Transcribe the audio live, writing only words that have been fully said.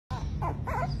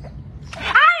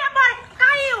Ai, amor,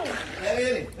 caiu! Pega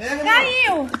ele, pega,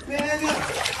 caiu! Pega!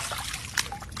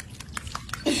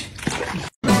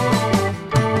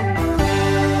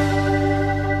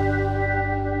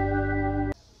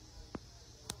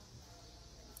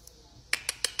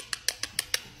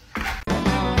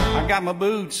 I got my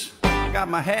boots, I got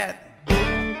my hat.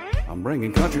 I'm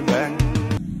bringing country back.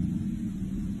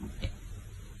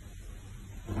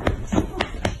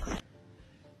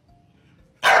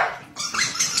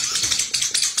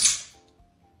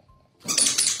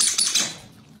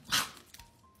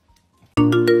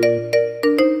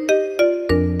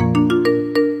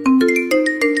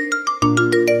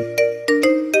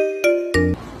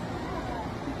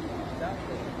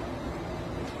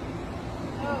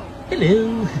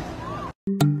 Hello.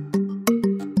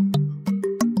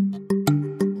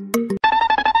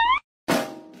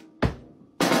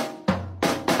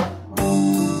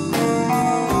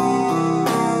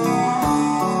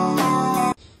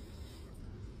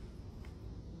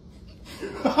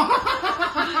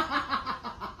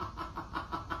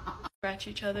 Scratch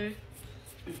each other.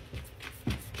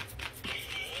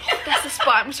 That's the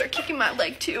spot. I'm gonna start kicking my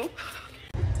leg too.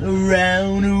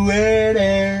 Around the world,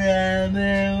 around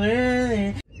the world.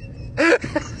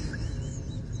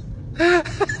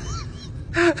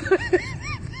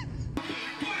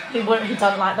 He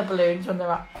doesn't like the balloons when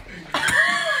they're up.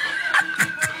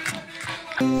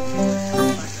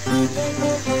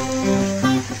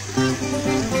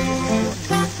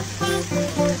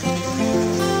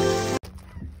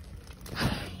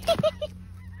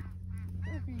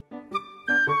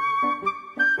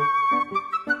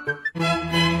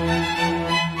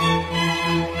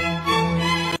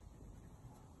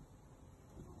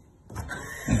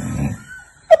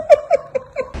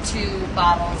 Two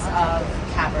bottles of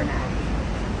Cabernet.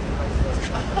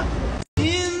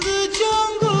 In the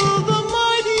jungle, the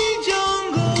mighty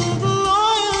jungle, the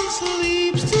lion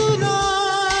sleeps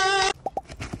tonight.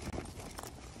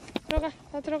 Droga,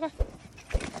 ta droga.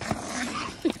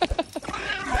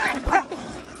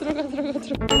 Droga.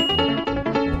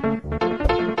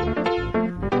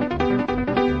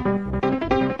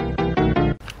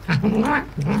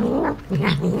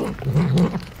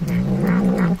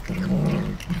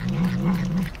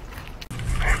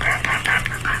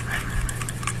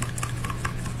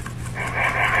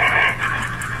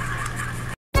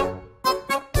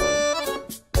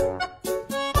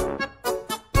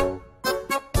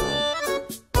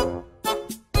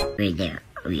 Right there.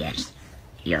 Oh yes.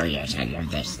 Oh yes, I love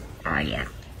this. Oh yeah.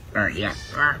 Oh yeah.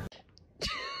 Oh.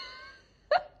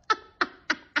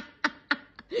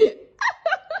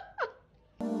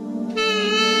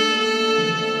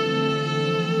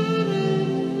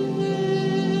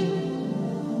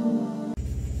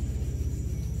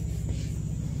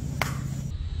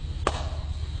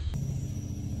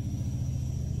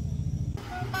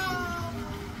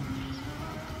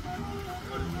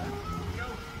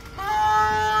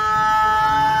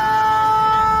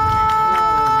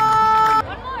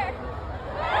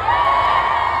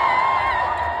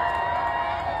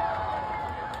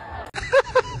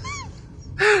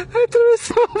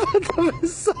 The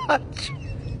massage.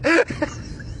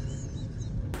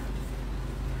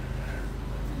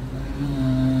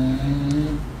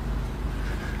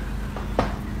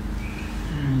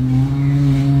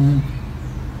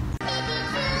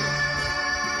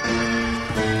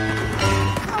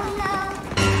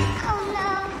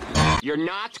 You're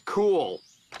not cool.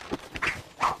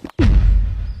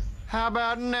 How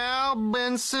about now,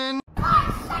 Benson?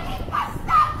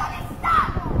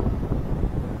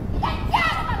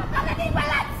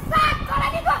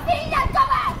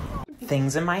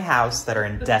 Things in my house that are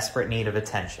in desperate need of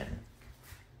attention.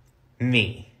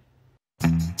 Me.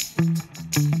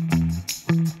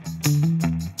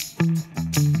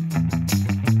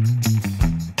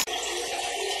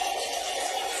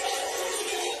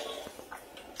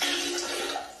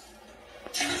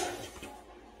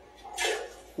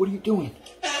 What are you doing?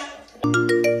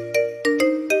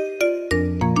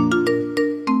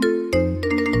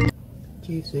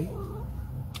 Casey, do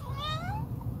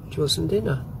you want some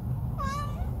dinner?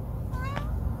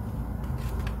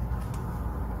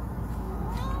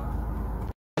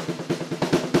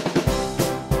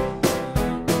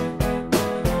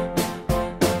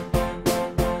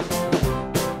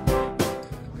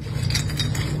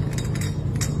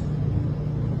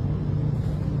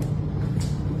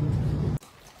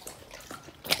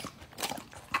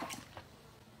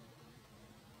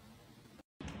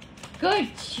 Good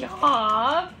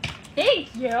job.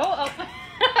 Thank you. Oh.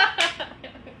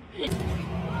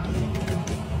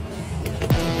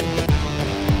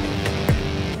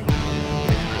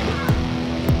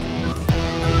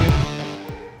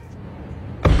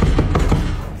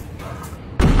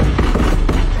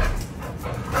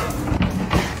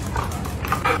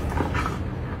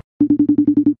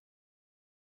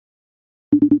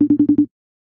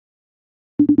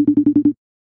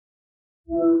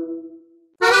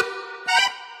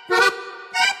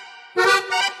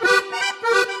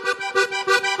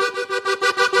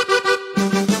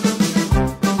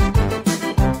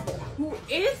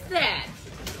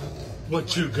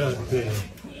 What you got there?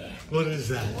 What is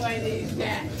that? What is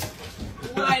that?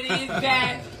 What is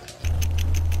that?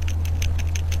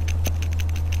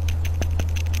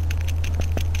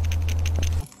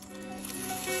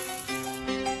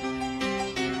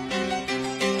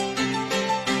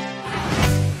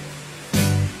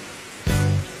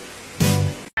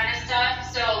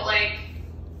 So, like,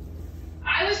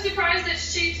 I was surprised that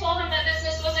she told him that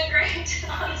business wasn't great,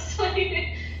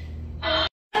 honestly.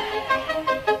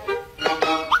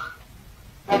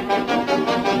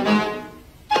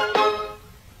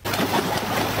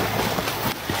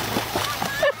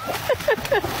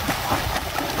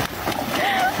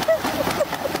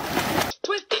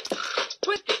 Twist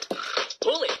it,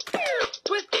 pull it,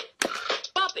 twist it,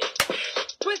 pop it,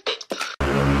 twist it.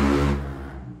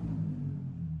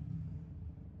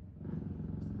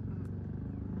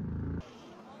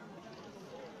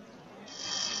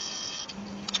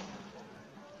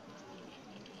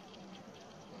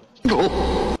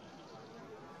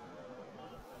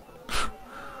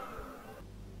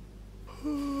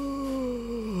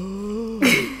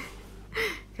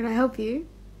 Can I help you?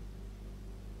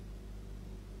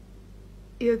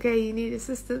 You okay? You need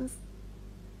assistance?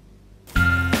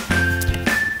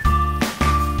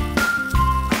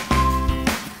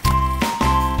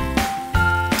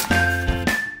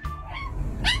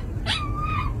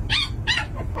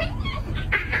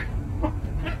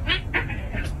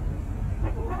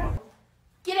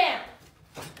 Get out!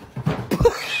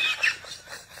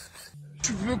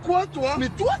 Tu veux quoi, toi? Mais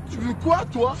toi, tu veux quoi,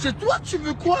 toi? C'est toi, tu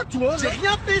veux quoi, toi? J'ai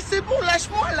rien fait, c'est bon,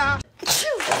 lâche-moi, là!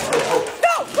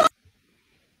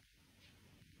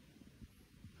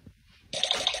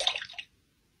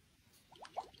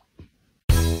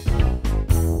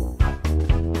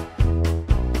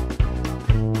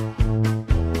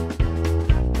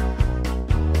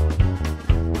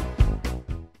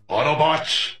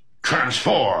 Autobots,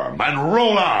 transform and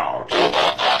roll out!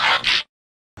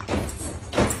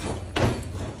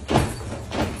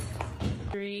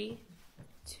 3,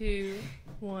 2,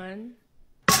 1.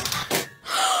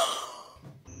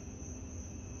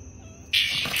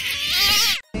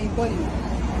 Hey, buddy.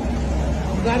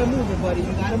 You gotta move it, buddy.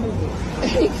 You gotta move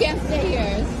it. You can't stay here.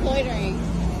 It's loitering.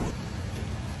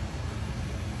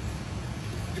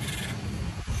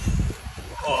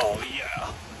 Oh,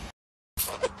 yeah.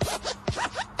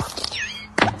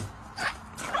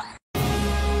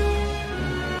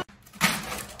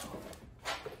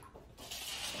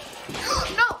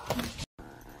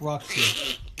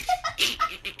 Roxy.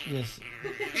 Yes.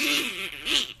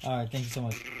 Alright, thank you so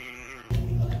much.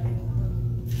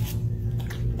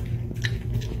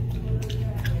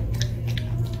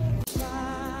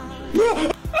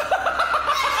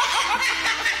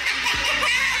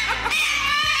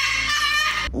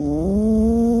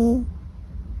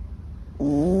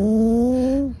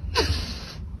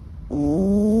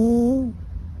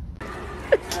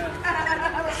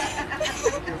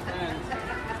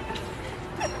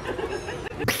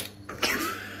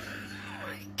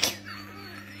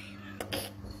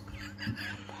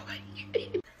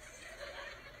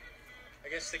 I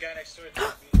guess the guy next door.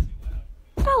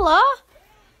 Bella?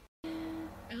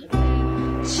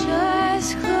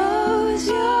 Just close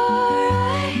your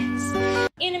eyes.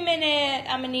 In a minute,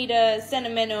 I'ma need a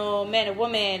sentimental man or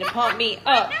woman to pump me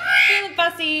up. Feeling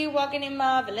fussy, walking in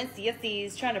my Valencia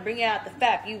seas, trying to bring out the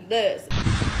fabulous.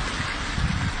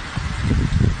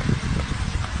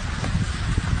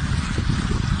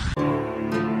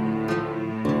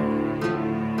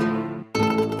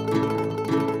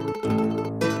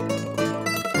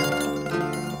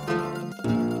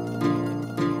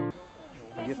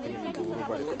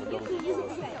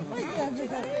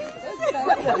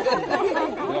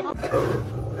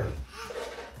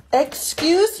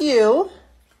 Excuse you.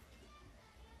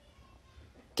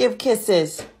 Give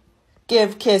kisses.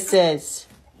 Give kisses.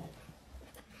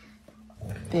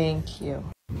 Thank you.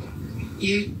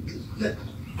 You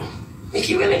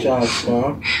really Josh,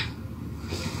 Mom.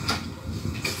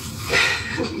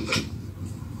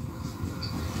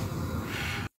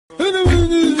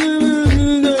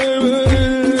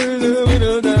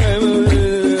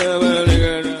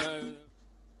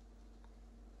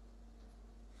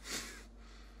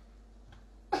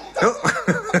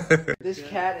 This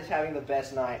cat is having the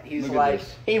best night. He's like,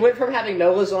 he went from having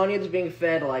no lasagna to being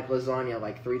fed like lasagna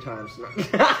like 3 times.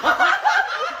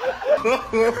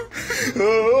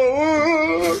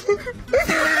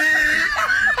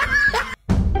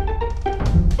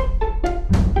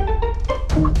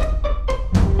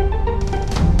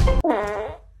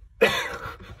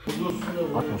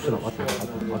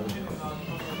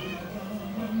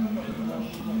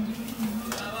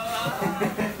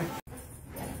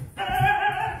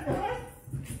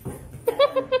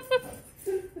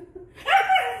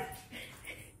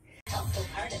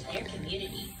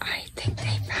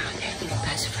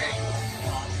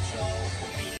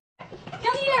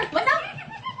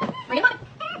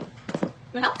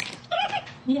 wanna help?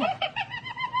 Yeah.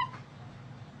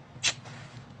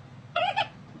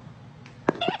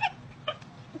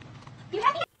 You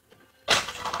happy?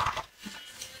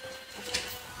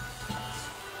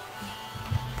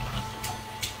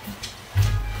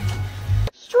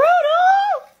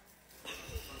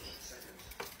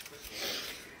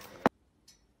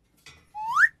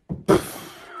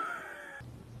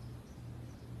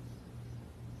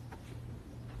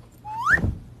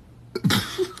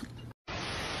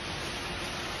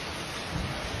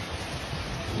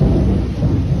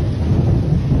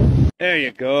 There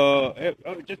you go.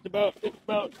 Oh, just about.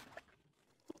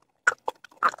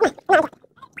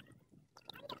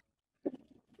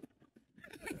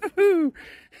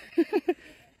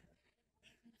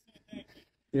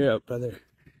 You're up, brother.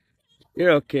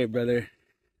 You're okay, brother.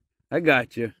 I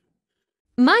got you.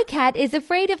 My cat is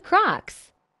afraid of Crocs.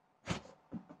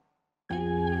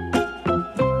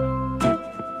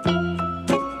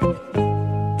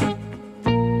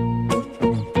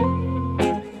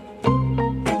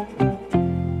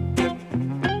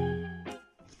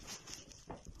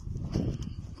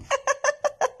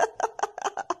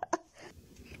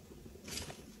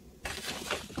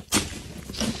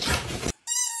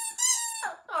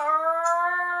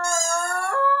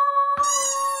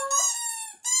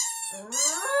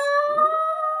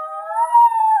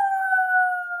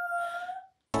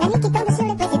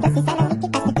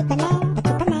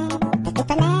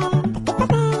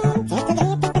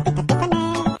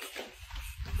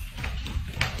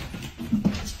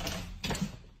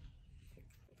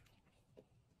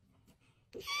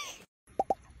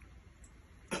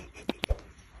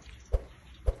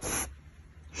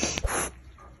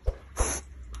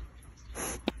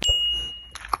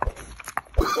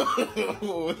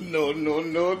 Oh, no, no,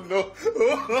 no, no.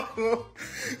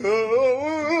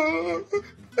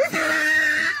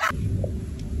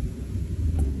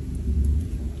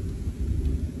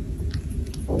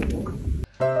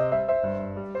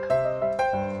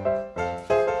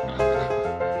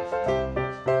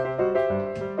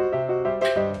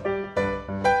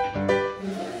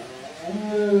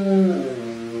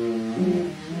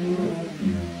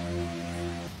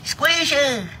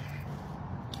 Squishy!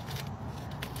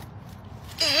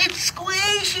 It's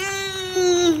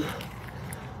Squishy!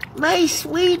 My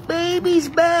sweet baby's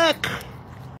back!